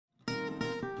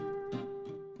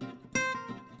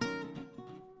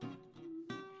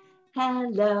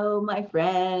Hello, my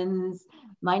friends.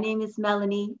 My name is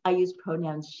Melanie. I use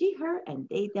pronouns she, her, and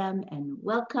they, them, and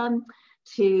welcome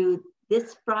to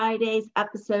this Friday's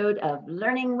episode of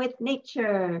Learning with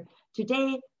Nature.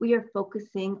 Today, we are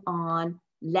focusing on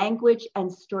language and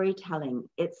storytelling.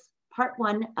 It's part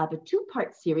one of a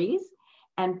two-part series.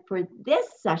 And for this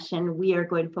session, we are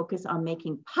going to focus on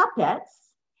making puppets.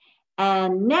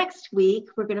 And next week,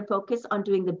 we're going to focus on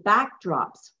doing the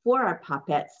backdrops for our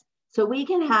puppets so we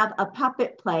can have a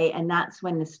puppet play, and that's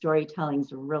when the storytelling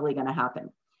is really going to happen.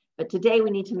 But today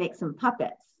we need to make some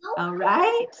puppets, all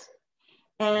right?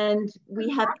 And we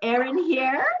have Erin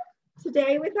here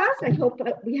today with us. I hope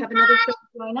we have another friend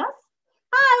join us.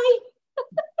 Hi.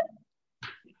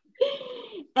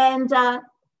 And yeah,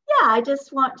 I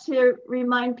just want to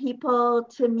remind people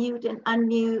to mute and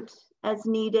unmute as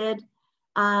needed.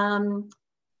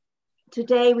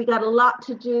 Today we got a lot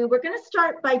to do. We're going to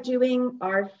start by doing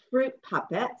our fruit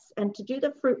puppets. And to do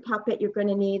the fruit puppet, you're going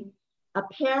to need a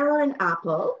pear or an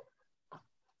apple,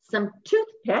 some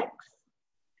toothpicks,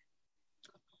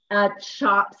 a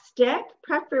chopstick,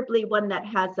 preferably one that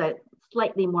has a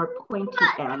slightly more pointy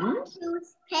end.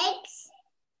 Toothpicks.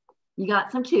 You got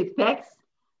some toothpicks.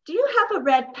 Do you have a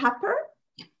red pepper?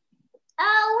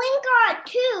 We got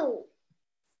two.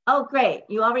 Oh, great.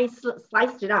 You already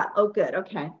sliced it up. Oh, good.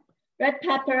 Okay. Red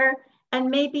pepper, and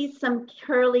maybe some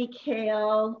curly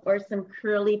kale or some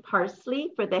curly parsley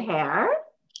for the hair.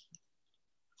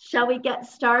 Shall we get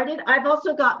started? I've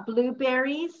also got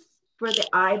blueberries for the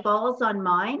eyeballs on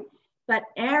mine. But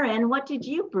Erin, what did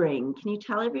you bring? Can you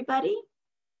tell everybody?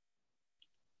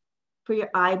 For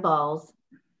your eyeballs.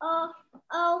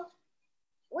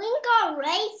 We got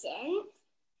raisins.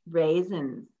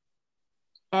 Raisins.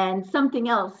 And something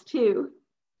else too.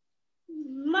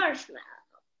 Marshmallows.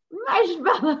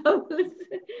 Marshmallows.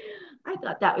 I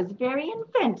thought that was very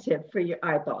inventive for your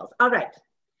eyeballs. All right.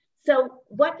 So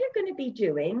what you're going to be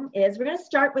doing is we're going to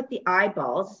start with the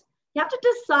eyeballs. You have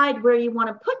to decide where you want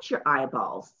to put your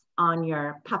eyeballs on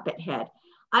your puppet head.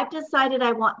 I've decided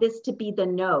I want this to be the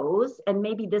nose, and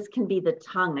maybe this can be the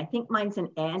tongue. I think mine's an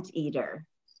anteater.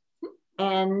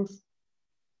 And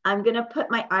I'm going to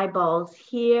put my eyeballs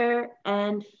here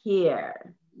and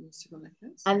here. Like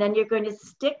this. And then you're going to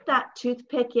stick that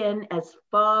toothpick in as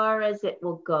far as it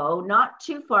will go, not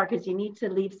too far because you need to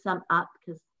leave some up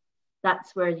because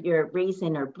that's where your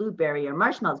raisin or blueberry or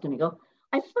marshmallow is going to go.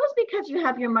 I suppose because you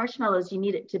have your marshmallows, you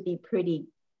need it to be pretty,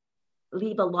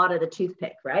 leave a lot of the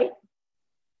toothpick, right?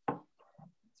 That's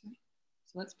right.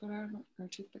 So let's put our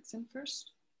toothpicks in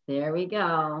first. There we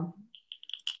go.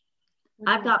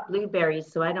 I've got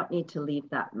blueberries, so I don't need to leave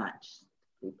that much.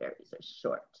 Blueberries are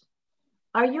short.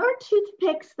 Are your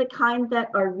toothpicks the kind that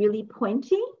are really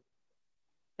pointy?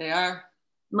 They are.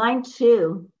 Mine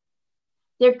too.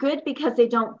 They're good because they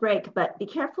don't break, but be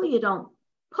careful you don't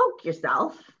poke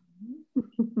yourself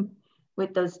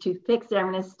with those toothpicks.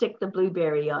 I'm going to stick the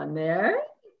blueberry on there.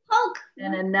 Poke.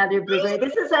 And another blueberry.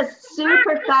 This is a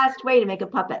super fast way to make a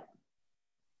puppet.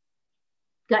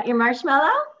 Got your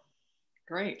marshmallow?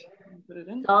 Great. Put it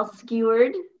in. It's all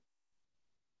skewered.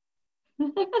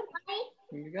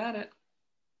 You got it.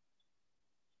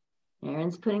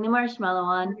 Erin's putting the marshmallow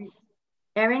on.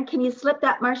 Erin, can you slip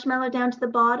that marshmallow down to the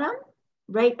bottom?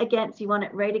 Right against, you want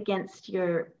it right against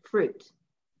your fruit.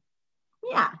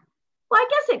 Yeah. Well, I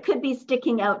guess it could be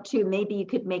sticking out too. Maybe you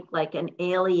could make like an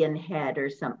alien head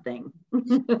or something.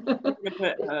 You're going to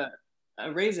put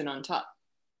a raisin on top.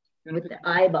 With the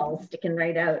eyeballs sticking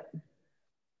right out.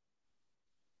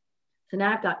 So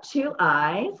now I've got two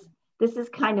eyes. This is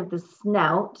kind of the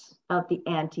snout of the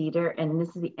anteater, and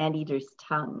this is the anteater's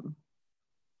tongue.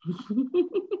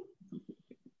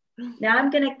 Now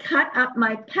I'm going to cut up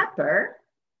my pepper.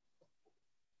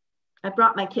 I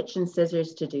brought my kitchen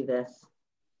scissors to do this.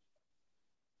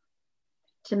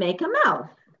 To make a mouth.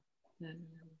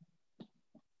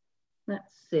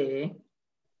 Let's see.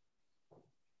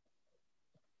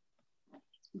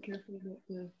 Be careful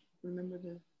about remember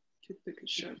the toothpick is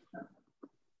sharp.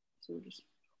 So we'll just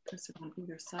press it on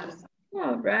either side of it.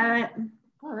 All right.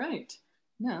 All right.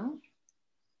 Now,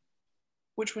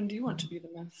 which one do you want to be the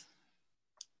mouth?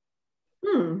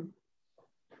 Do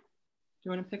you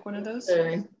want to pick one of those?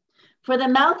 For the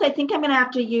mouth, I think I'm going to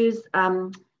have to use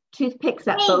toothpicks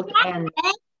at both ends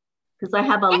because I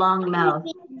have a long mouth.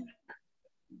 You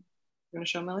want to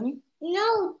show Melanie?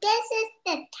 No, this is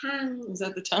the tongue. Is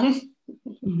that the tongue?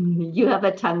 You have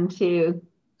a tongue too.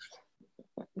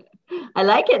 I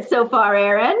like it so far,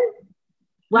 Erin.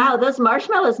 Wow, those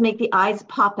marshmallows make the eyes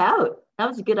pop out. That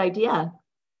was a good idea.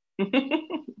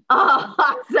 Oh,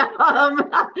 awesome.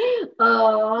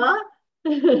 Oh.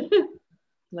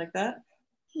 Like that?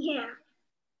 Yeah.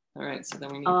 All right, so then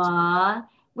we need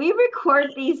we record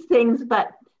these things,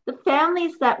 but the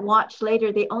families that watch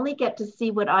later, they only get to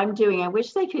see what I'm doing. I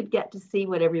wish they could get to see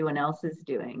what everyone else is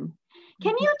doing.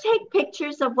 Can you take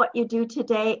pictures of what you do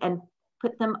today and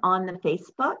put them on the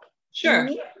Facebook? Sure.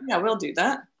 Yeah, we'll do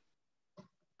that.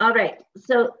 All right.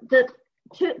 So the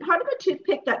part of the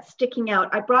toothpick that's sticking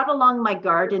out, I brought along my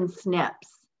garden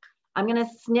snips. I'm going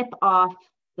to snip off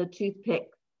the toothpick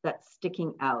that's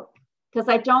sticking out because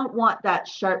I don't want that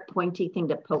sharp, pointy thing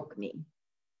to poke me.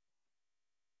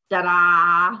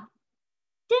 Ta-da!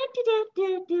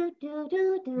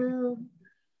 Do.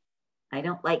 I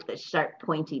don't like the sharp,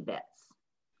 pointy bits.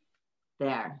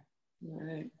 There. All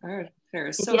right. All right.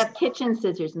 If you have kitchen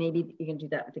scissors, maybe you can do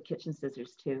that with the kitchen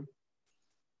scissors too.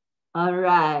 All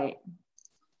right.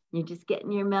 You're just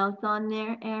getting your mouth on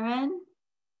there, Erin?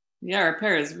 Yeah, our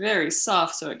pear is very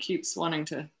soft, so it keeps wanting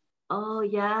to. Oh,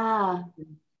 yeah.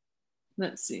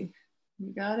 Let's see.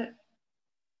 You got it?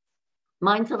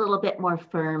 Mine's a little bit more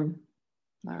firm.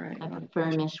 All right. I have a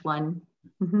firmish one.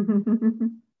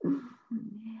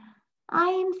 I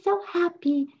am so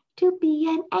happy to be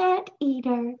an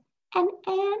anteater, an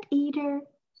anteater,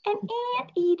 an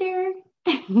anteater.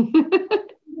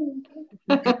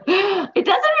 It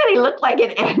doesn't really look like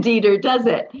an anteater, does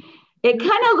it? It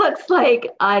kind of looks like,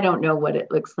 I don't know what it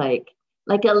looks like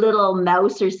a little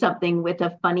mouse or something with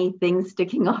a funny thing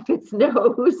sticking off its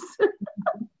nose.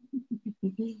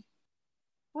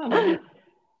 Oh, my.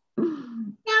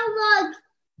 Now look,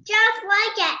 just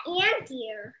like an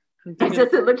anteater. Does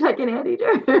it look like an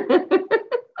anteater?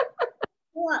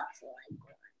 Looks like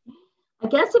one. I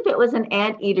guess if it was an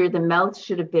anteater, the mouth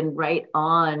should have been right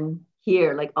on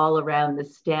here, like all around the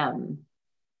stem.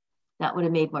 That would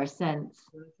have made more sense.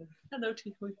 Hello,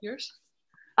 Tico, yours.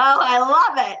 Oh, I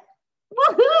love it.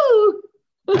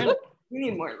 Woohoo! We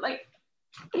need more light.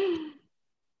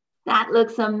 That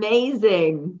looks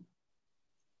amazing.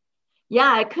 Yeah,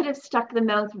 I could have stuck the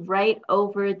mouth right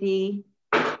over the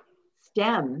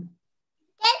stem.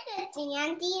 This is the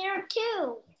anteater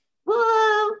too.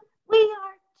 Whoa, we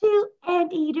are two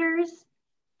anteaters.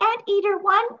 Anteater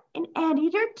 1 and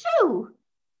anteater 2.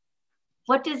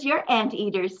 What does your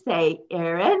anteater say,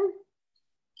 Erin?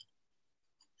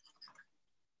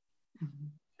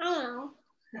 Oh.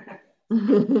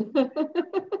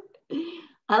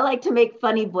 I like to make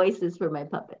funny voices for my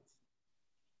puppets.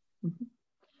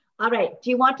 All right,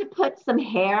 do you want to put some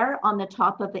hair on the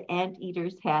top of the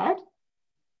anteater's head?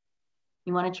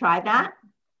 You want to try that?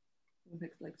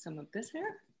 Like some of this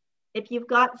hair? If you've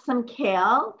got some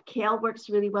kale works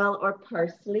really well, or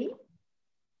parsley.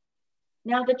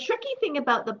 Now, the tricky thing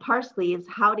about the parsley is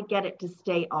how to get it to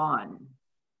stay on.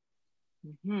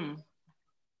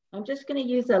 I'm just going to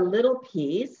use a little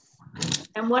piece.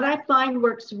 And what I find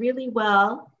works really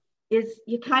well is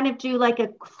you kind of do like a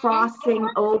crossing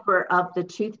over of the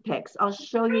toothpicks. I'll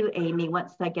show you, Amy,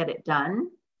 once I get it done.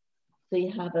 So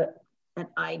you have an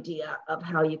idea of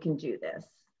how you can do this.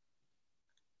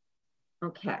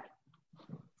 Okay.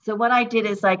 So what I did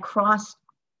is I crossed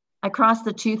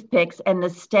the toothpicks and the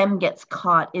stem gets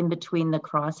caught in between the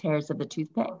crosshairs of the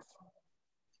toothpicks.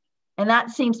 And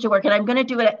that seems to work. And I'm going to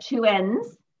do it at 2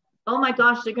 ends. Oh my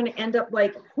gosh, they're going to end up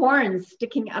like horns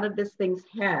sticking out of this thing's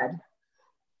head.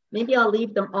 Maybe I'll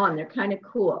leave them on. They're kind of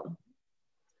cool.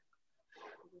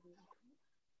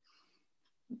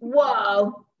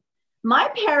 Whoa. My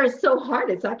pear is so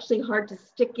hard. It's actually hard to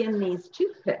stick in these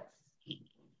toothpicks. Do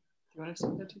you want to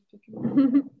stick the toothpick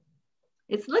in?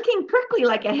 It's looking prickly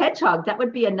like a hedgehog. That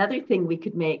would be another thing we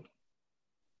could make.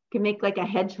 We could make like a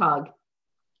hedgehog.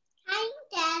 Can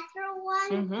Dad throw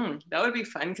one? That would be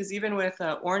fun because even with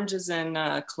oranges and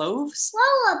cloves,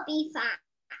 What would be fun?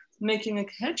 making a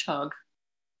hedgehog.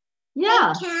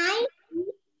 Yeah. Can I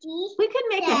We could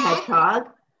make a hedgehog.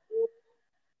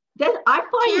 I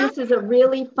find this is a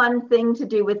really fun thing to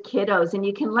do with kiddos, and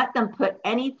you can let them put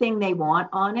anything they want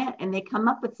on it, and they come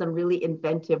up with some really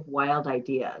inventive, wild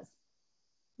ideas.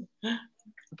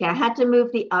 Okay, I had to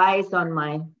move the eyes on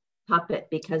my puppet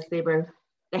because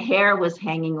the hair was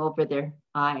hanging over their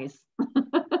eyes.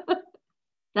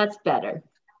 That's better.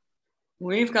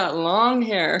 We've got long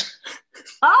hair.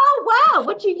 Oh, wow.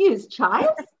 What'd you use? Chives?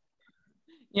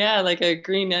 Yeah, like a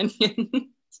green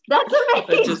onion. That's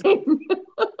amazing.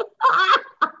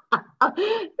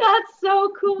 That's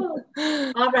so cool.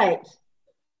 All right.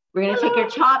 We're going to take our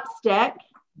chopstick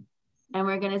and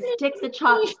we're going to stick the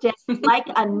chopstick like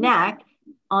a neck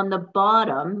on the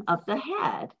bottom of the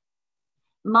head.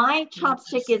 My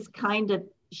chopstick is kind of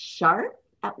sharp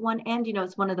at one end. You know,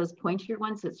 it's one of those pointier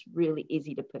ones. So it's really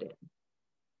easy to put in.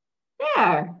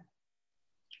 There.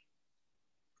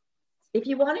 If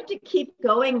you wanted to keep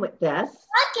going with this,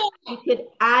 you could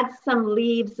add some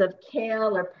leaves of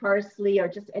kale or parsley or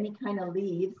just any kind of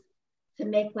leaves to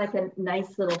make like a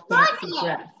nice little fancy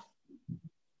dress.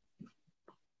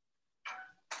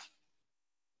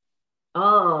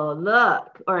 Oh,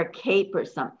 look, or a cape or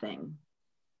something.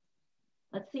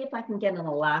 Let's see if I can get an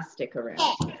elastic around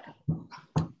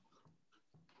here.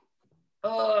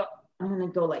 Oh, I'm gonna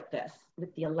go like this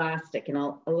with the elastic, and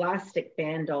I'll elastic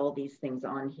band all these things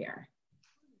on here.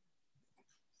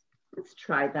 Let's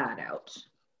try that out.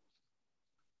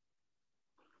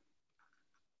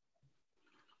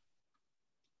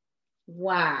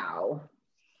 Wow.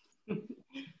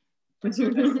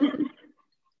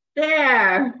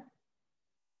 There.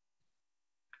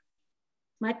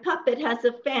 My puppet has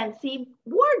a fancy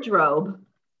wardrobe.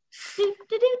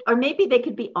 Or maybe they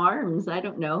could be arms. I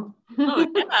don't know. Oh,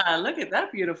 yeah. Look at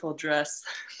that beautiful dress.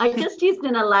 I just used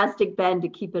an elastic band to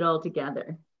keep it all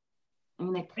together.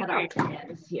 I'm going to cut off the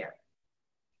ends here.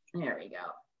 There we go.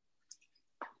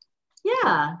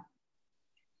 Yeah.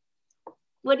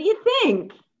 What do you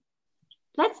think?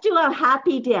 Let's do a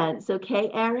happy dance, okay,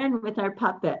 Erin, with our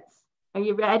puppets. Are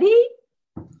you ready?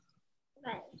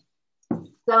 Right.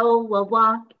 So we'll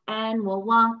walk and we'll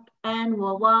walk and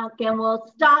we'll walk and we'll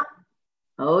stop.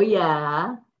 Oh,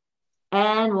 yeah.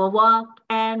 And we'll walk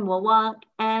and we'll walk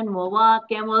and we'll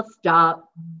walk and we'll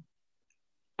stop.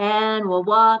 And we'll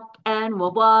walk and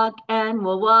we'll walk and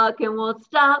we'll walk and we'll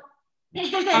stop.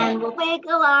 And we'll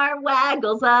wiggle our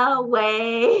waggles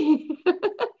away.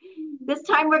 This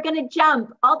time we're going to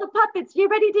jump. All the puppets, you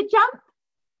ready to jump?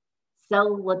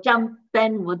 So we'll jump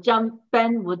and we'll jump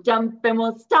and we'll jump and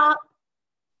we'll stop.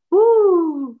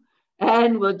 Woo!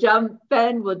 And we'll jump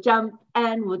and we'll jump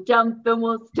and we'll jump and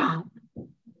we'll stop.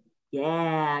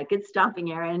 Yeah, good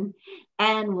stopping, Erin.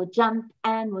 And we'll jump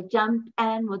and we'll jump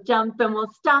and we'll jump and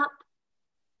we'll stop.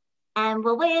 And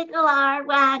we'll wiggle our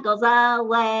waggles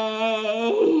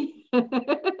away.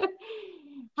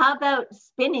 How about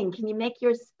spinning? Can you make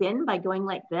yours spin by going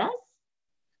like this?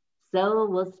 So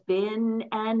we'll spin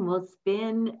and we'll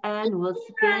spin and we'll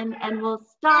spin and we'll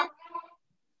stop.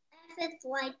 It's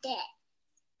like that.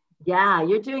 Yeah,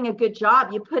 you're doing a good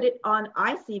job. You put it on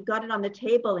ice, so you've got it on the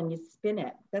table and you spin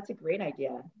it. That's a great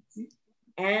idea.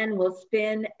 And we'll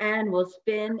spin and we'll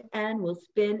spin and we'll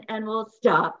spin and we'll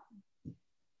stop.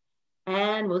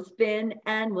 And we'll spin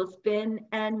and we'll spin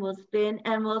and we'll spin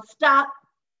and we'll stop.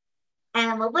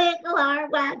 And we'll wiggle our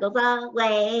waggles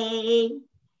away.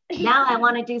 Now I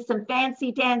want to do some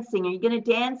fancy dancing. Are you going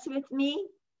to dance with me,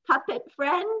 puppet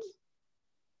friend?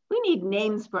 We need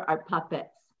names for our puppets.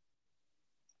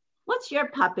 What's your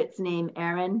puppet's name,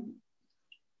 Erin?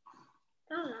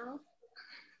 I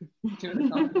don't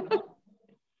know.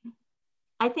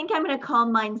 I think I'm going to call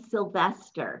mine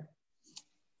Sylvester.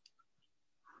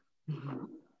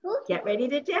 Get ready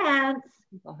to dance.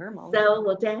 So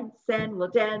we'll dance and we'll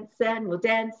dance and we'll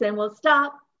dance and we'll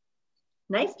stop.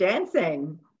 Nice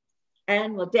dancing.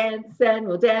 And we'll dance and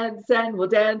we'll dance and we'll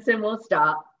dance and we'll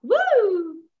stop.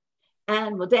 Woo!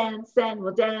 And we'll dance and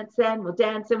we'll dance and we'll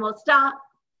dance and we'll stop.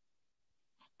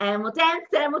 And we'll dance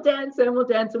and we'll dance and we'll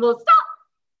dance and we'll stop.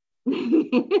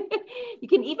 You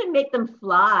can even make them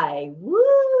fly.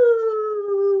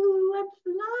 Woo! I'm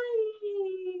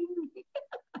flying.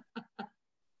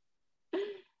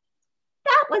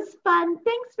 That was fun.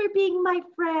 Thanks for being my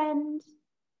friend.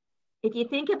 If you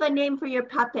think of a name for your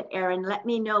puppet, Erin, let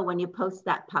me know when you post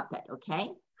that puppet, okay?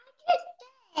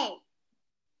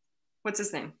 What's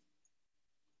his name?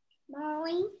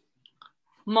 Molly.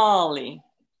 Molly.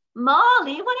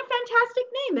 Molly, what a fantastic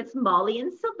name. It's Molly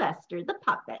and Sylvester, the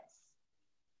puppets.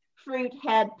 Fruit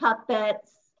head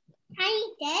puppets. Can I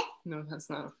eat this? No, that's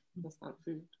not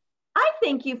food. I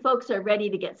think you folks are ready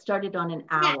to get started on an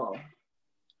owl.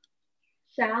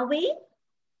 Shall we?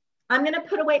 I'm going to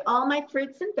put away all my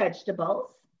fruits and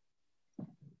vegetables.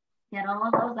 Get all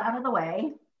of those out of the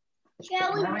way.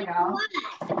 Shall we do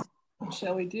what?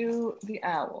 Shall we do the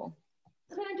owl?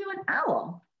 I'm going to do an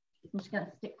owl. I'm just going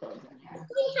to stick those in there.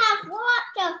 We have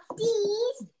lots of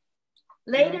these.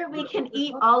 Later, we can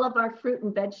eat all of our fruit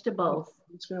and vegetables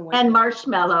And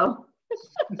marshmallow.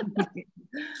 I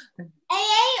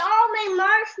ate all my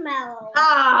marshmallows.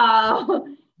 Oh,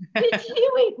 did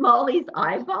you eat Molly's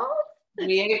eyeballs?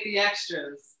 we ate the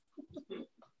extras.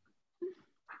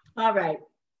 All right.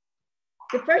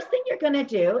 The first thing you're going to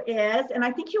do is, and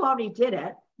I think you already did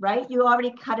it, right? You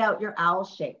already cut out your owl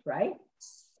shape, right?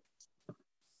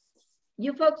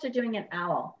 You folks are doing an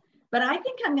owl, but I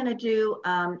think I'm going to do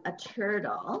a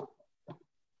turtle.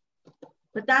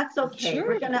 But that's okay.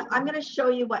 Sure. I'm going to show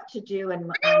you what to do and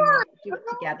do it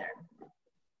together.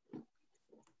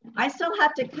 I still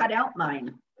have to cut out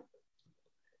mine.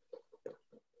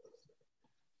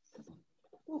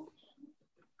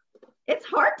 It's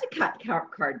hard to cut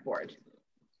cardboard.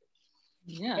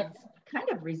 Yeah. It's kind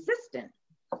of resistant.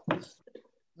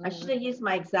 I should have used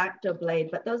my X-Acto blade,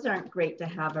 but those aren't great to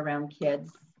have around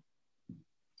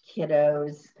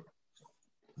kiddos.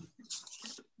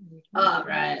 All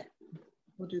right.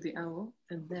 We'll do the owl,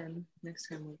 and then next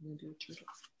time we're going to do a turtle.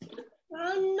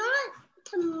 Not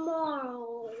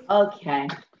tomorrow. Okay.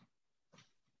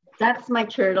 That's my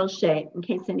turtle shape, in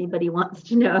case anybody wants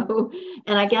to know.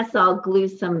 And I guess I'll glue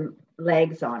some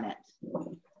legs on it.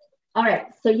 All right,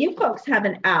 so you folks have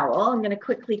an owl. I'm going to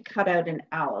quickly cut out an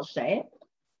owl shape.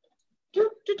 Do,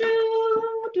 do,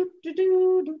 do, do, do,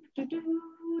 do, do, do,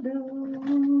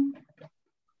 do.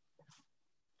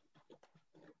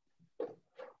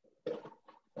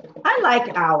 I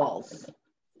like owls.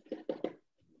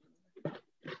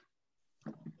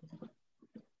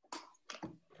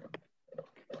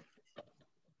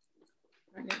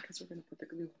 Because we're going to put the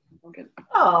glue.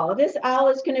 Oh, this owl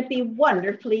is going to be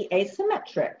wonderfully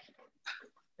asymmetric.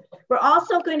 We're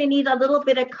also going to need a little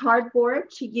bit of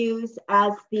cardboard to use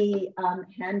as the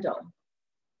handle.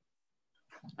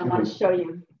 I want to show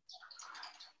you.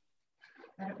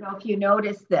 I don't know if you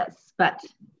noticed this, but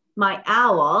my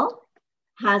owl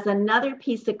has another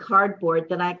piece of cardboard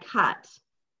that I cut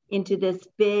into this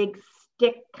big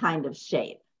stick kind of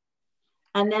shape.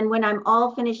 And then when I'm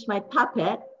all finished my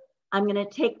puppet, I'm going to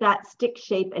take that stick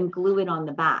shape and glue it on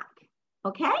the back.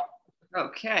 Okay?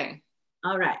 Okay.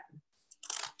 All right.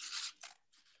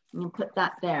 I'm going to put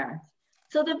that there.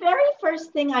 So the very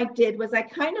first thing I did was I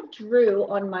kind of drew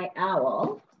on my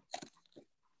owl,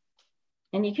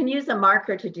 and you can use a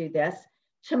marker to do this,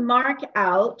 to mark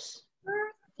out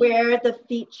where the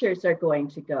features are going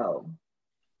to go.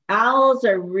 Owls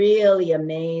are really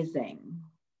amazing.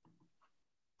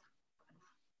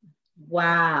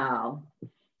 Wow.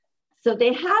 So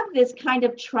they have this kind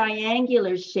of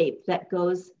triangular shape that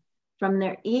goes from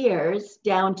their ears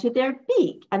down to their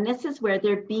beak. And this is where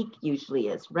their beak usually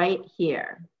is, right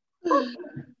here.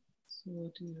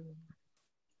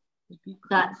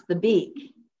 That's the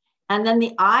beak. And then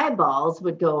the eyeballs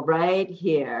would go right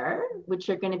here, which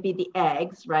are going to be the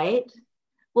eggs, right?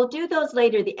 We'll do those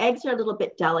later. The eggs are a little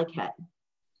bit delicate.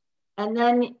 And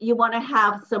then you want to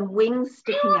have some wings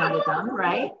sticking out of them,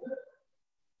 right?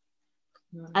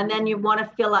 And then you want to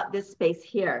fill up this space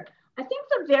here. I think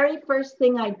the very first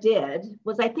thing I did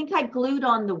was I think I glued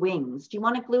on the wings. Do you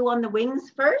want to glue on the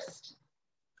wings first?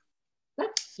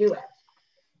 Let's do it.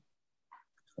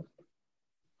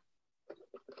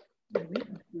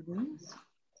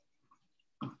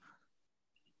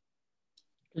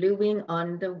 Gluing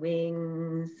on the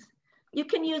wings. You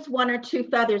can use 1 or 2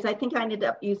 feathers. I think I ended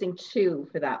up using 2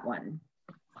 for that one.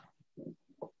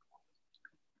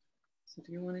 So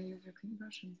do you want to use your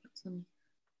paintbrush and put some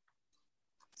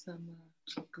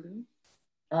glue?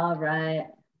 All right.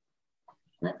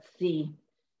 Let's see.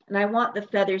 And I want the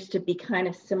feathers to be kind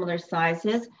of similar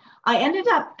sizes. I ended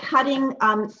up cutting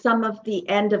some of the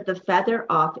end of the feather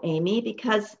off, Amy,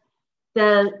 because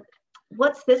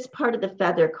what's this part of the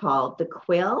feather called? The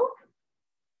quill?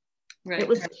 Right. It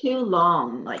was too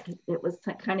long, like it was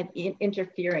kind of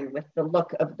interfering with the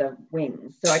look of the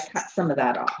wings. So I cut some of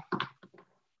that off.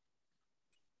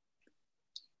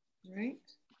 Right.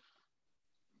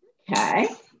 Okay.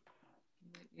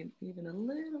 Even a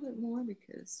little bit more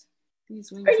because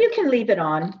these wings. Or you can leave it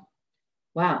on.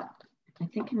 Wow. I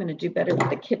think I'm going to do better with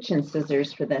the kitchen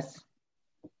scissors for this.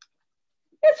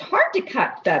 It's hard to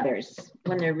cut feathers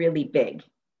when they're really big.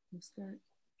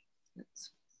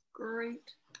 That's great.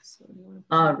 So you want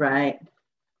to all right.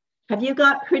 Have you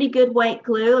got pretty good white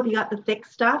glue? Have you got the thick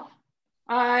stuff?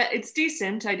 It's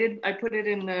decent. I put it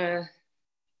in the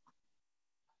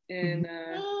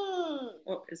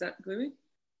oh, is that gluey?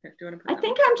 Here, do you want to put I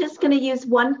think I'm just going to use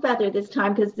 1 feather this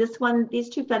time because these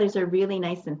 2 feathers are really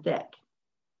nice and thick.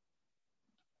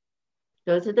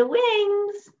 Those are the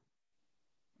wings.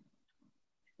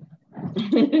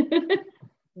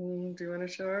 Do you want to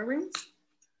show our wings?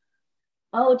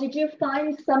 Oh, did you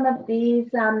find some of these,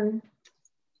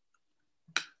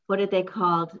 what are they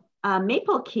called?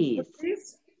 Maple keys.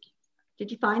 Did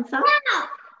you find some? Yeah.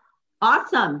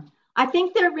 Awesome. I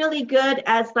think they're really good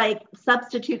as like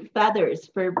substitute feathers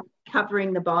for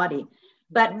covering the body.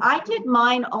 But I did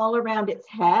mine all around its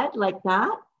head like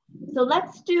that. So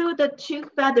let's do the 2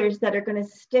 feathers that are going to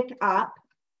stick up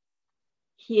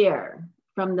here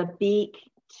from the beak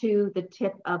to the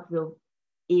tip of the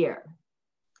ear.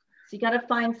 So you got to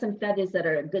find some feathers that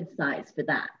are a good size for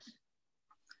that.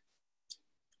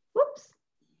 Whoops.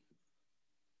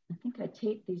 I think I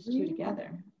taped these two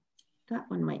together. That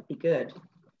one might be good.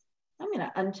 I'm going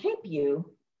to untape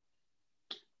you,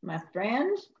 my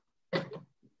friend.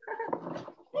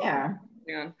 There.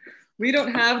 Yeah. We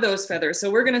don't have those feathers, so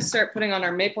we're going to start putting on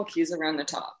our maple keys around the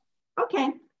top. Okay.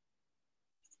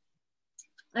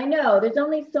 I know, there's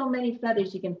only so many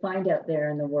feathers you can find out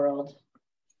there in the world.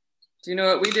 Do you know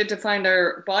what we did to find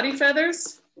our body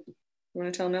feathers? You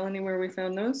want to tell Melanie where we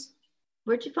found those?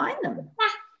 Where'd you find them?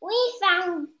 We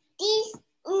found these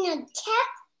in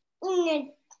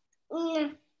a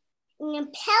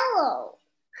pillow.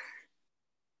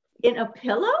 In a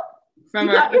pillow? From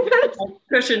You got our your feathers?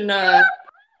 cushion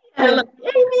pillow.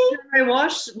 Amy. I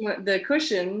washed the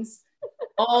cushions.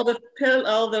 All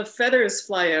the feathers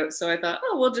fly out. So I thought,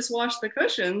 oh, we'll just wash the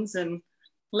cushions and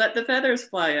let the feathers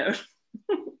fly out.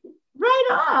 Right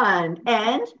on.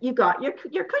 And you got your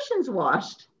cushions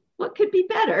washed. What could be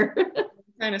better?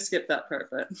 Kind of skipped that part,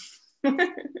 but. No.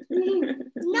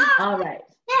 All right.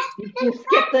 You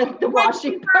skipped the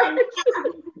washing part.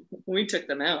 We took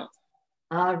them out.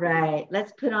 All right.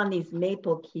 Let's put on these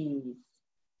maple keys.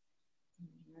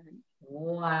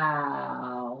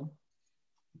 Wow.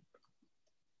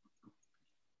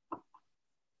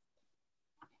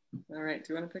 All right.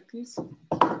 Do you want to pick these?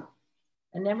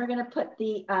 And then we're going to put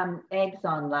the eggs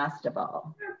on last of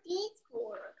all. What are these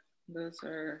for? Those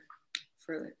are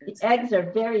for the eggs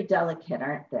are very delicate,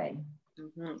 aren't they?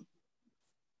 Mm-hmm.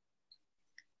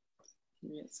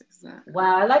 Yes, exactly.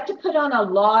 Wow, I like to put on a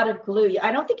lot of glue.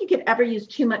 I don't think you could ever use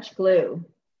too much glue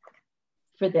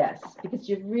for this because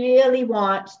you really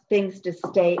want things to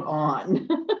stay on.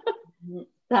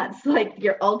 That's like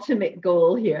your ultimate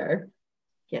goal here.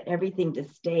 Get everything to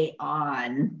stay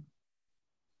on.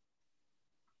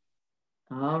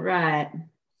 All right.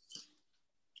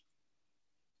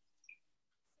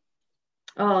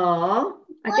 Oh,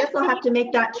 I guess I'll have to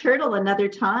make that turtle another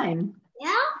time.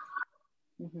 Yeah?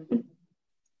 Mm-hmm.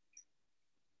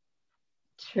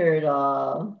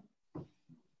 Turtle.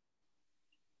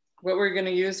 What we're going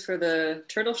to use for the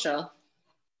turtle shell?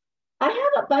 I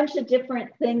have a bunch of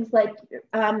different things. Like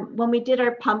when we did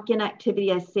our pumpkin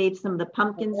activity, I saved some of the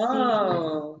pumpkin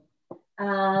seeds.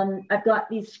 I've got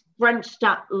these scrunched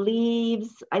up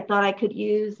leaves I thought I could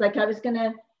use. Like I was going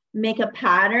to make a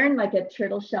pattern, like a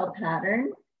turtle shell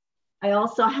pattern. I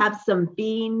also have some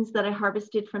beans that I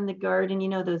harvested from the garden. You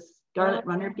know, those scarlet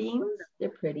runner beans? They're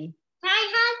pretty. Can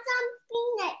I have something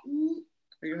to eat?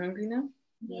 Are you hungry now?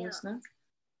 Yeah. You want a snack?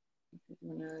 You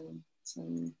want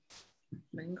some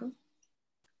mango?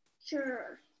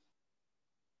 Sure.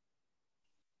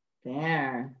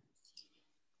 There.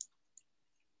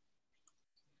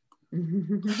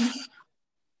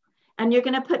 And you're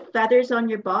going to put feathers on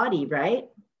your body, right?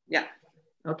 Yeah.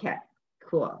 Okay,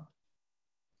 cool.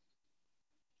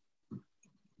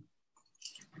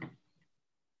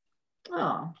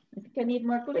 Oh, I think I need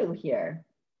more glue here.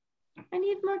 I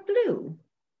need more glue.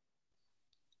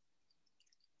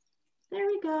 There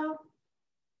we go.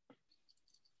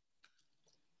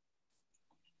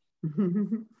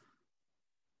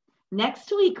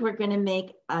 Next week, we're going to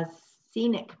make a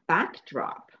scenic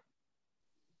backdrop.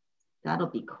 That'll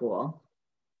be cool.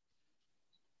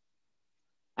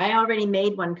 I already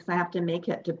made one because I have to make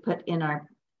it to put in our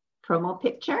promo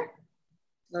picture.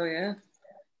 Oh, yeah.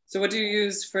 So what do you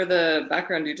use for the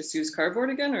background? Do you just use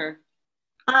cardboard again, or?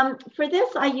 For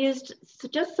this, I used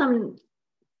just some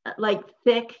like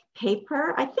thick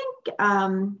paper. I think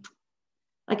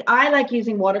like I like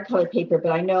using watercolor paper,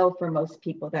 but I know for most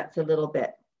people that's a little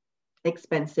bit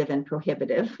expensive and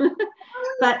prohibitive.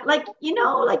 But like, you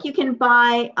know, like you can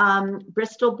buy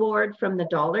Bristol board from the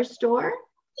dollar store.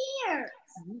 Here.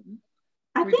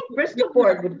 I think Bristol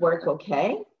board would work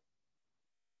okay.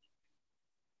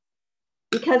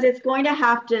 Because it's going to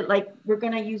have to, like, we're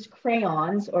going to use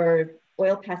crayons or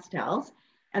oil pastels,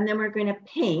 and then we're going to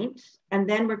paint, and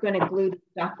then we're going to glue the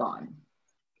stuff on.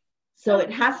 So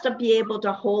it has to be able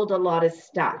to hold a lot of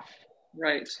stuff.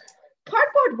 Right.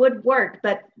 Cardboard would work,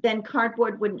 but then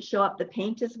cardboard wouldn't show up the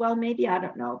paint as well, maybe, I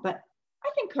don't know, but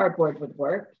I think cardboard would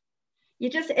work.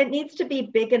 It needs to be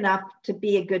big enough to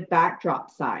be a good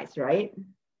backdrop size, right?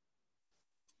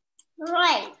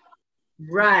 Right.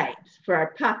 Right, for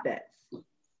our puppets.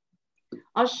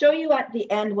 I'll show you at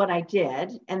the end what I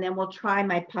did, and then we'll try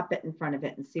my puppet in front of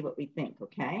it and see what we think,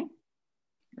 okay?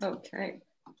 Okay.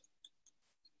 Do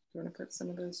you want to put some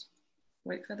of those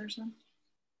white feathers on?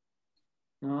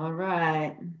 All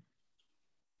right.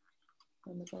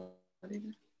 On the body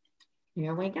there?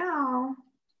 Here we go.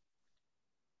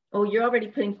 Oh, you're already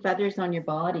putting feathers on your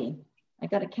body. I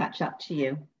got to catch up to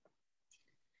you.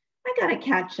 I got to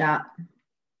catch up.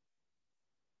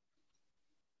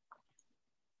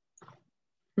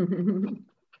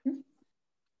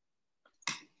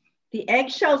 The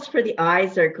eggshells for the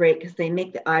eyes are great because they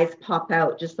make the eyes pop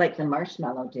out just like the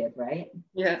marshmallow did, right?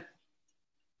 Yeah.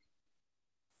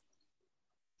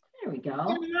 There we go.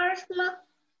 The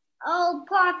marshmallow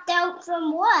popped out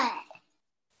from what?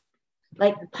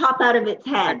 Like pop out of its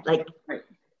head, like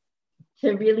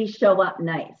to really show up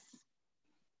nice.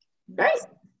 Right?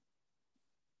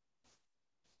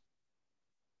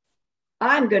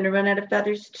 I'm going to run out of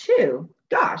feathers too.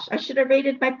 Gosh, I should have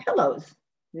rated my pillows.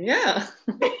 Yeah.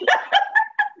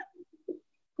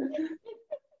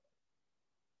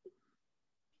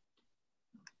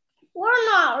 We're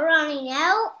not running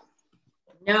out.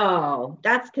 No,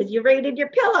 that's because you rated your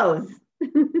pillows.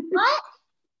 What?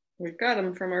 We got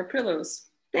them from our pillows.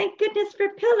 Thank goodness for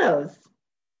pillows.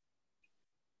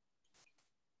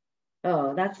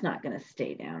 Oh, that's not going to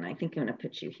stay down. I think I'm going to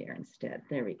put you here instead.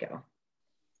 There we go.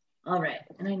 All right,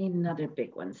 and I need another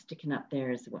big one sticking up there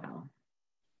as well.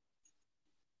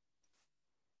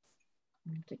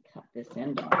 I have to cut this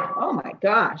end off. Oh my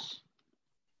gosh.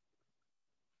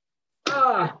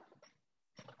 Oh,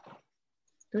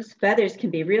 those feathers can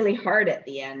be really hard at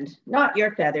the end. Not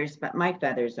your feathers, but my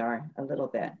feathers are a little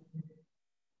bit.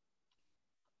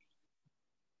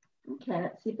 Okay,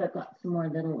 let's see if I've got some more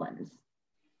little ones.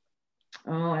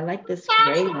 Oh, I like this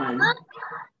gray one.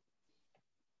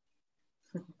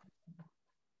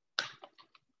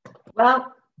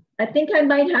 Well, I think I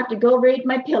might have to go raid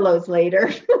my pillows later.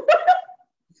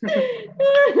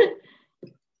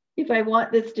 If I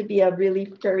want this to be a really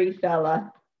furry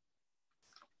fella.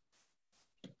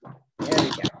 There we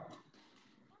go.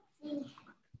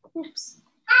 Oops.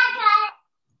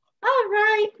 All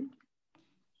right.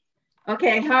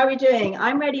 Okay, how are we doing?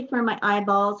 I'm ready for my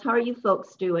eyeballs. How are you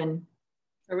folks doing?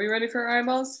 Are we ready for our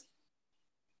eyeballs?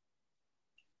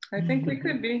 I think we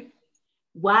could be.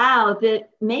 Wow, the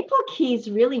maple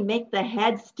keys really make the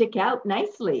head stick out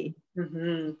nicely.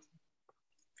 Mm-hmm.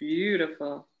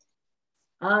 Beautiful.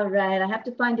 All right, I have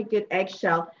to find a good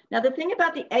eggshell. Now, the thing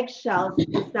about the eggshells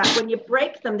is that when you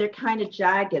break them, they're kind of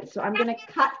jagged. So I'm going to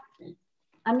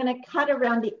cut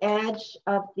around the edge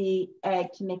of the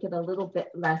egg to make it a little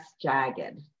bit less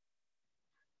jagged.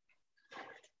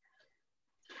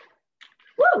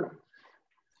 Woo!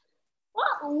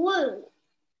 What? Woo.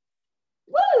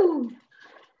 Woo!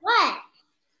 What?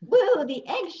 Woo, the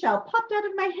eggshell popped out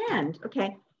of my hand.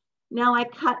 Okay, now I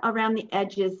cut around the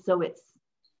edges so it's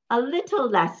a little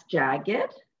less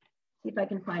jagged. See if I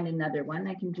can find another one.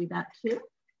 I can do that too.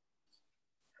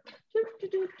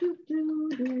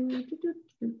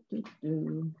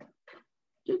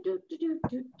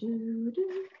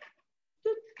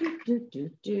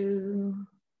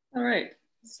 All right.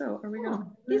 So are we going?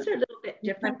 These are a little bit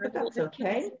different, but that's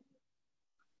okay.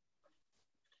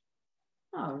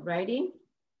 All righty.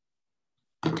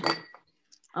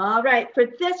 All right, for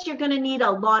this, you're going to need a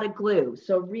lot of glue.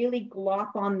 So really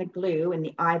glop on the glue in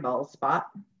the eyeball spot.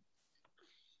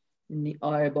 In the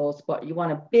eyeball spot, you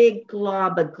want a big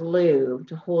glob of glue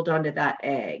to hold onto that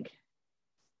egg.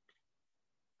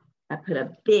 I put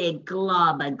a big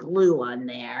glob of glue on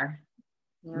there.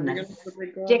 I'm going to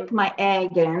stick my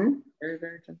egg in. Very,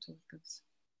 very gentle with this.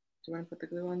 Do you want to put the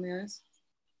glue on the eyes?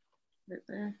 Right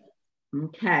there.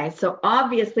 Okay, so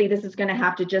obviously this is going to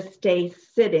have to just stay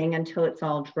sitting until it's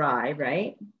all dry,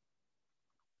 right?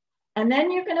 And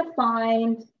then you're going to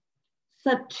find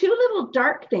two little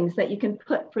dark things that you can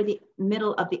put for the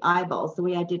middle of the eyeballs, the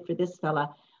way I did for this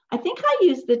fella. I think I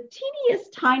used the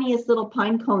teeniest, tiniest little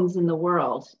pine cones in the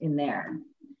world in there.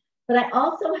 But I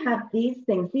also have these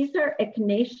things. These are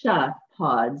echinacea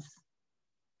pods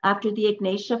after the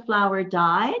echinacea flower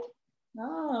died.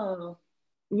 Oh.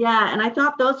 Yeah, and I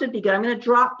thought those would be good. I'm going to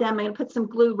drop them. I'm going to put some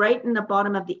glue right in the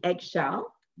bottom of the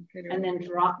eggshell, okay, and then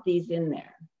drop these in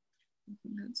there.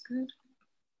 That's good.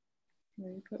 Here,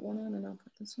 you put one on and I'll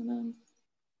put this one on.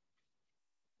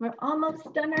 We're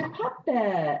almost done our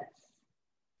puppets.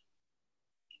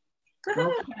 Okay.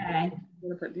 I'm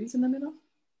going to put these in the middle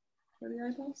for the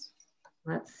eyeballs.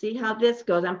 Let's see how this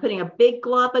goes. I'm putting a big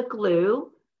glob of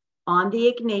glue on the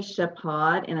echinacea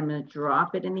pod, and I'm going to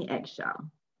drop it in the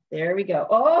eggshell. There we go.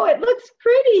 Oh, it looks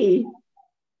pretty.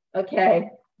 Okay,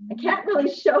 I can't really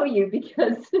show you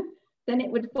because then it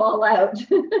would fall out.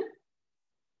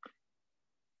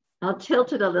 I'll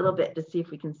tilt it a little bit to see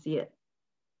if we can see it.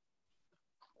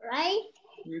 Right?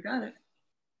 You got it.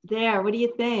 There, what do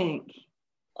you think?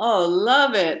 Oh,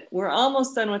 love it. We're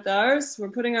almost done with ours.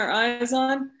 We're putting our eyes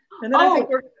on. And then I think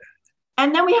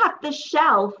and then we have the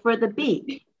shell for the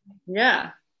beak.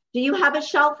 Yeah. Do you have a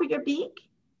shell for your beak?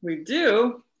 We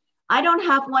do. I don't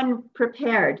have one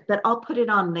prepared, but I'll put it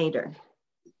on later.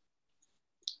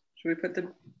 Should we put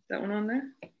that one on there?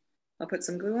 I'll put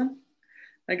some glue on.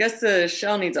 I guess the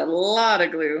shell needs a lot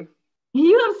of glue.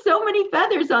 You have so many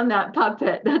feathers on that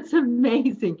puppet. That's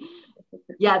amazing.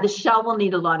 Yeah, the shell will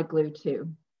need a lot of glue too.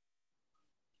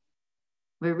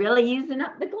 We're really using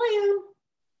up the glue.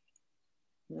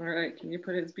 All right, can you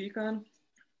put his beak on?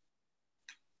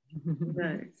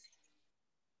 Nice.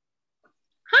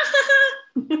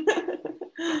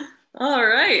 All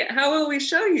right, how will we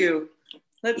show you?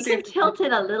 Let's see. You can tilt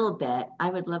it a little bit. I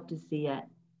would love to see it.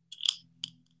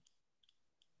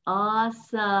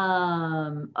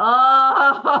 Awesome.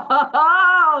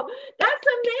 Oh, that's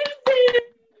amazing.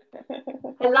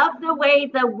 I love the way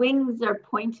the wings are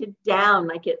pointed down,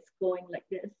 like it's going like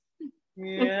this.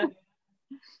 Yeah.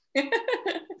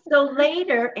 So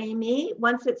later, Amy,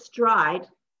 once it's dried,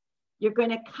 you're going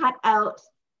to cut out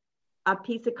a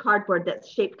piece of cardboard that's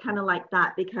shaped kind of like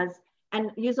that,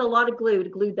 and use a lot of glue to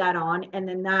glue that on. And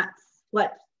then that's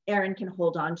what Aaron can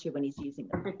hold on to when he's using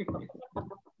it.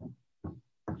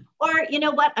 Or you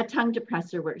know what? A tongue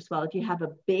depressor works well if you have a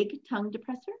big tongue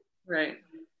depressor. Right.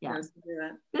 Yeah. Let's do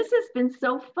that. This has been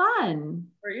so fun.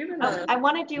 Or even I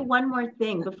want to do one more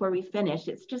thing before we finish.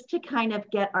 It's just to kind of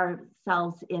get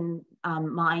ourselves in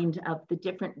mind of the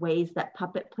different ways that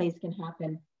puppet plays can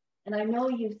happen. And I know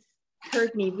you've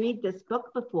heard me read this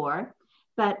book before,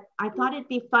 but I thought it'd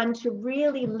be fun to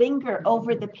really linger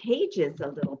over the pages a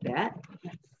little bit.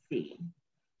 Let's see.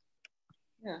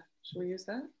 Yeah, should we use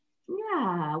that?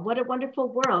 Yeah, what a wonderful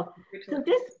world. So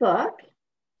this book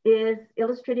is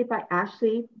illustrated by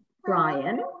Ashley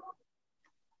Bryan.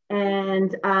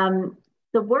 And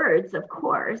the words, of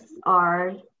course,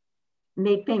 are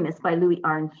made famous by Louis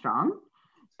Armstrong.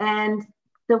 And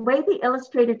the way the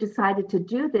illustrator decided to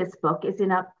do this book is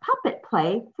in a puppet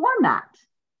play format.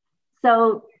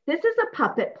 So this is a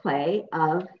puppet play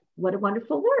of What a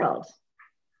Wonderful World.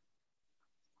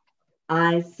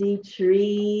 I see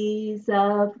trees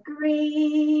of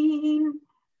green,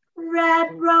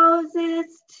 red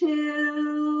roses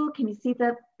too. Can you see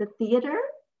the theater?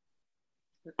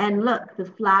 And look, the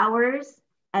flowers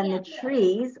and the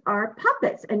trees are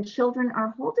puppets and children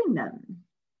are holding them.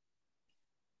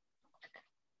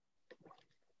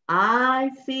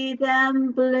 I see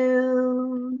them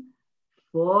bloom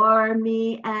for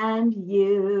me and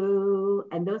you.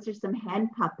 And those are some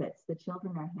hand puppets. The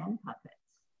children are hand puppets.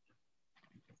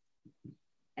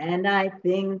 And I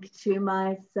think to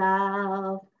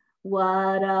myself,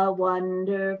 what a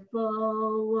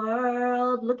wonderful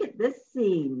world. Look at this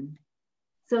scene.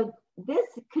 So this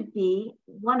could be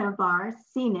one of our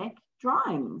scenic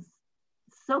drawings.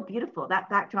 So beautiful. That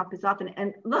backdrop is often,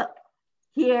 and look,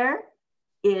 here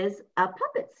is a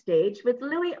puppet stage with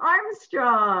Louis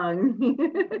Armstrong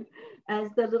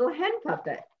as the little hen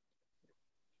puppet.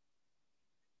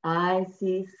 I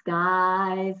see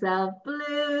skies of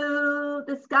blue.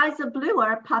 The skies of blue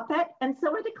are a puppet, and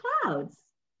so are the clouds.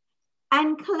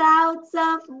 And clouds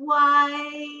of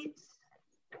white.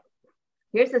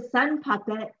 Here's a sun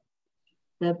puppet.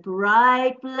 The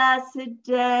bright, blessed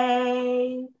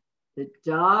day. The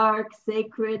dark,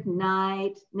 sacred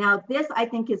night. Now, this I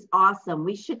think is awesome.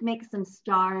 We should make some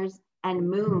stars and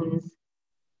moons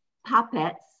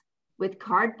puppets with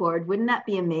cardboard. Wouldn't that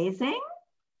be amazing?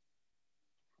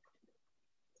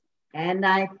 And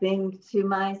I think to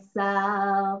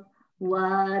myself,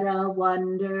 what a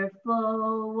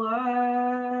wonderful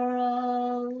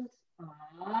world.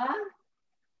 Aww.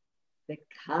 The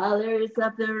colors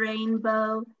of the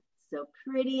rainbow, so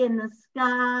pretty in the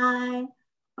sky,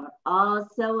 are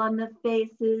also on the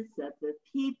faces of the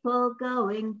people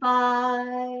going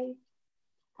by.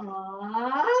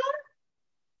 Aww.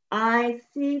 I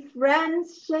see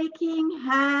friends shaking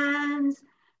hands,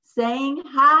 saying,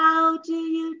 how do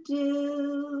you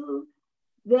do?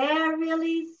 They're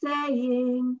really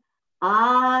saying,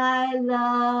 I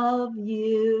love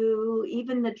you.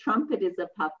 Even the trumpet is a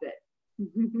puppet.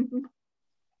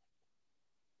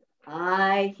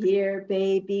 I hear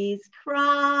babies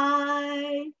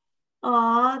cry.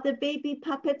 Aw, the baby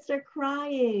puppets are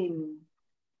crying.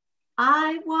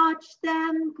 I watch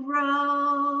them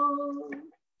grow.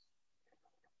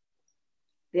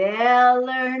 They'll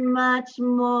learn much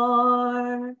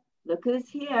more. Look who's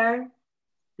here.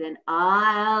 Than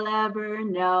I'll ever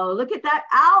know. Look at that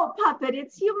owl puppet.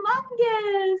 It's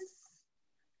humongous.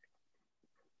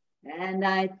 And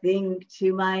I think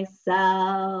to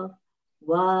myself,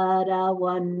 what a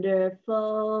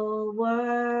wonderful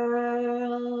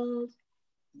world.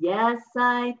 Yes,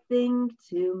 I think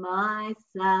to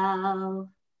myself,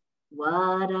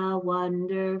 what a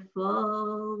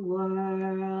wonderful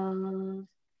world.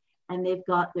 and they've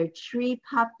got their tree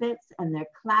puppets and their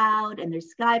cloud and their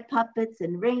sky puppets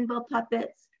and rainbow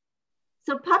puppets.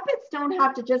 So puppets don't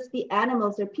have to just be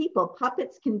animals or people.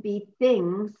 Puppets can be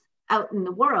things out in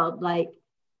the world. Like,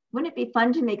 wouldn't it be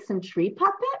fun to make some tree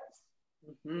puppets?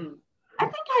 Mm-hmm. I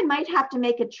think I might have to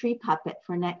make a tree puppet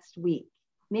for next week.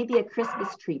 Maybe a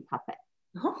Christmas tree puppet.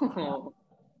 Oh.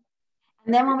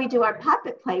 And then when we do our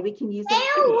puppet play, we can use a tree.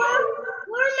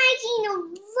 We're making a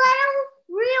little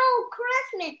real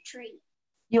Christmas tree.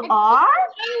 You are?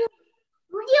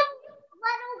 Real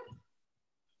little,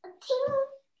 a teeny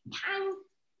tiny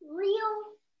real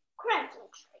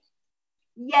Christmas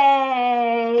tree.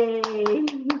 Yay!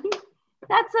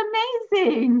 That's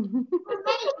amazing.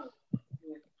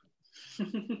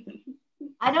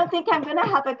 I don't think I'm going to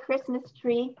have a Christmas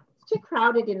tree. It's too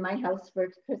crowded in my house for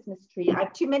a Christmas tree. I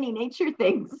have too many nature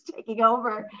things taking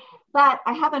over. But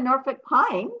I have a Norfolk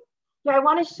pine. So I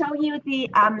want to show you the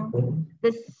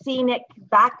scenic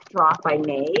backdrop I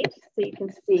made so you can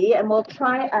see. And we'll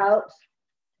try out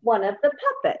one of the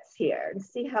puppets here and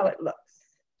see how it looks.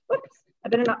 Whoops, I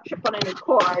better not trip on any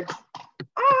cords.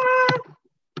 Ah,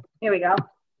 here we go.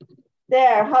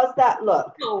 There, how's that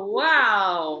look? Oh,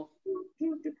 wow.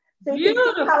 So you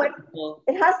can see how it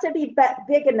has to be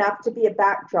big enough to be a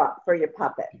backdrop for your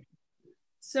puppet.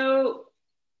 So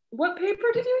what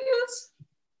paper did you use?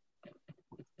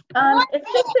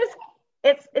 It's just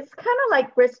this, it's kind of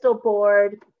like Bristol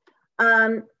board.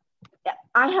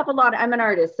 I have I'm an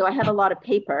artist, so I have a lot of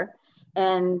paper,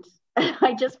 and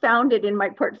I just found it in my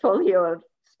portfolio of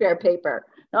spare paper.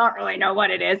 I don't really know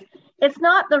what it is. It's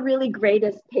not the really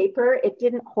greatest paper. It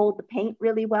didn't hold the paint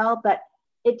really well, but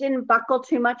it didn't buckle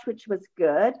too much, which was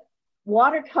good.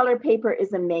 Watercolor paper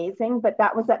is amazing, but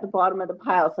that was at the bottom of the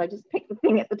pile, so I just picked the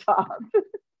thing at the top.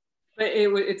 But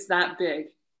it's that big.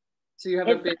 So you have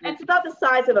it's about the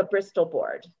size of a Bristol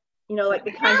board. You know, like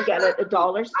the kind you get at a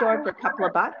dollar store for a couple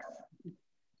of bucks.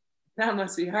 That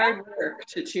must be hard work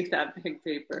to chew that big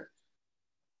paper.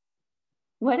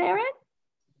 What, Erin?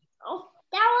 Oh,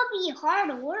 that would be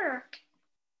hard work.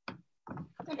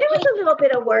 It was a little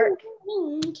bit of work.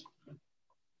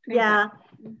 Yeah.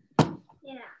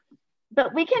 Yeah.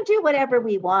 But we can do whatever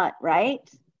we want, right?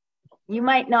 You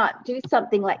might not do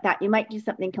something like that. You might do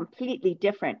something completely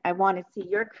different. I want to see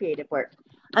your creative work.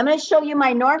 I'm going to show you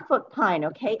my Norfolk pine,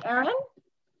 okay, Erin?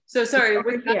 So sorry,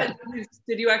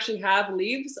 did you actually have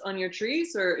leaves on your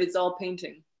trees, or it's all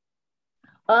painting?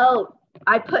 Oh,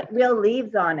 I put real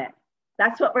leaves on it.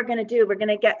 That's what we're going to do. We're going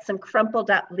to get some crumpled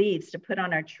up leaves to put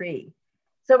on our tree.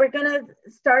 So we're going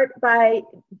to start by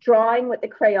drawing with the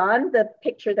crayon the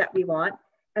picture that we want,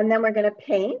 and then we're going to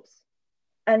paint,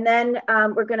 and then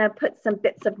we're going to put some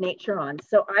bits of nature on.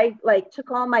 So I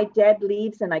took all my dead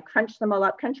leaves and I crunched them all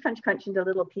up, crunch into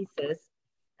little pieces,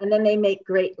 and then they make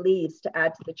great leaves to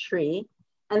add to the tree.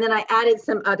 And then I added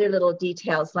some other little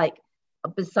details, like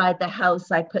beside the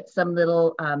house, I put some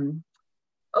little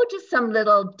just some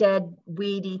little dead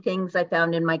weedy things I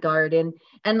found in my garden.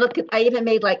 And look, I even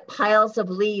made like piles of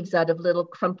leaves out of little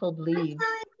crumpled leaves.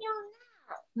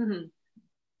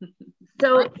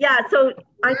 So yeah, so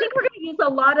I think we're going to use a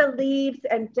lot of leaves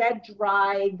and dead,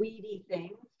 dry, weedy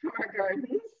things from our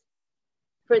gardens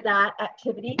for that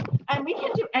activity. And we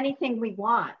can do anything we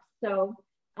want. So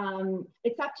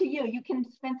it's up to you. You can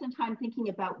spend some time thinking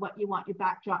about what you want your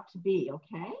backdrop to be,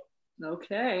 okay?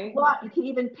 Okay. Well, you can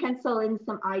even pencil in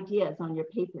some ideas on your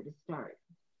paper to start.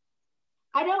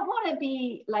 I don't want to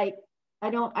be like, I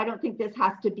don't think this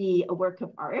has to be a work of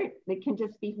art. It can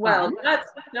just be fun. Well,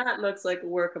 that looks like a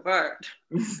work of art.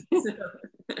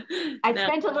 I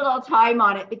spent a little time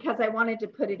on it because I wanted to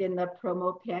put it in the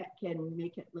promo pic and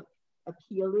make it look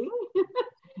appealing.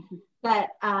 But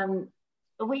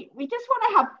we just want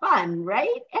to have fun, right,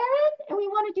 Erin? And we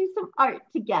want to do some art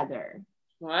together.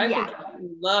 Well, I think he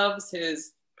loves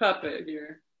his puppet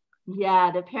here.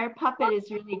 Yeah, the pear puppet is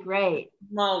really great.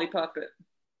 Molly puppet.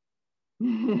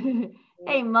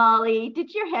 Hey, Molly,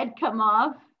 did your head come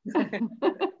off?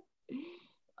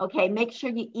 Okay, make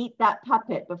sure you eat that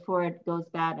puppet before it goes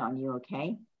bad on you,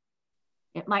 okay?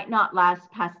 It might not last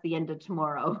past the end of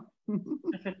tomorrow.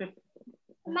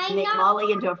 Make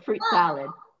Molly into a fruit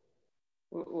salad.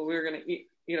 Well, we're going to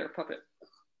eat our puppet.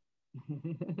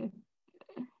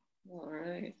 All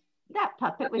right. That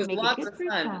puppet would make a good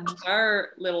fruit salad. Our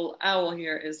little owl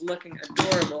here is looking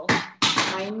adorable.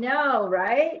 I know,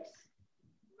 right?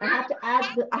 I have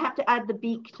to add the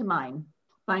beak to mine.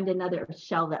 Find another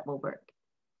shell that will work.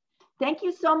 Thank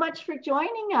you so much for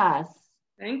joining us.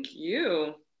 Thank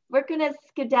you. We're gonna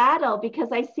skedaddle because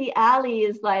I see Allie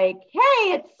is like,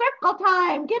 hey, it's circle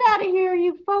time. Get out of here,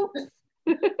 you folks.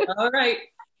 All right.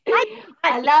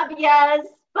 I love yous.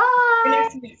 Bye.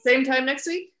 Same time next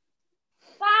week?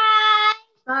 Bye.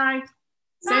 Bye.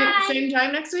 Bye. Same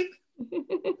time next week?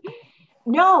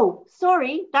 No,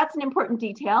 sorry, that's an important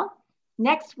detail.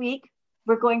 Next week,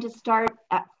 we're going to start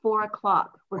at 4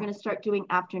 o'clock. We're going to start doing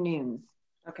afternoons.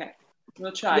 Okay,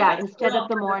 we'll try. Yeah, That's instead of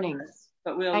the mornings.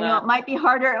 But we'll. I know it might be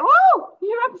harder. Oh,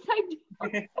 you're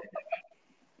upside down.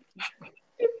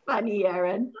 You're funny,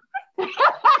 Erin.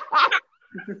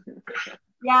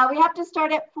 Yeah, we have to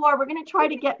start at 4. We're going to try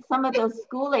to get some of those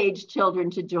school-age children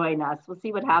to join us. We'll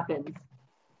see what happens.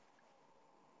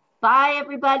 Bye,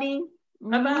 everybody.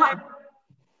 Bye-bye.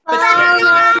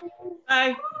 Bye.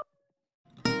 Bye.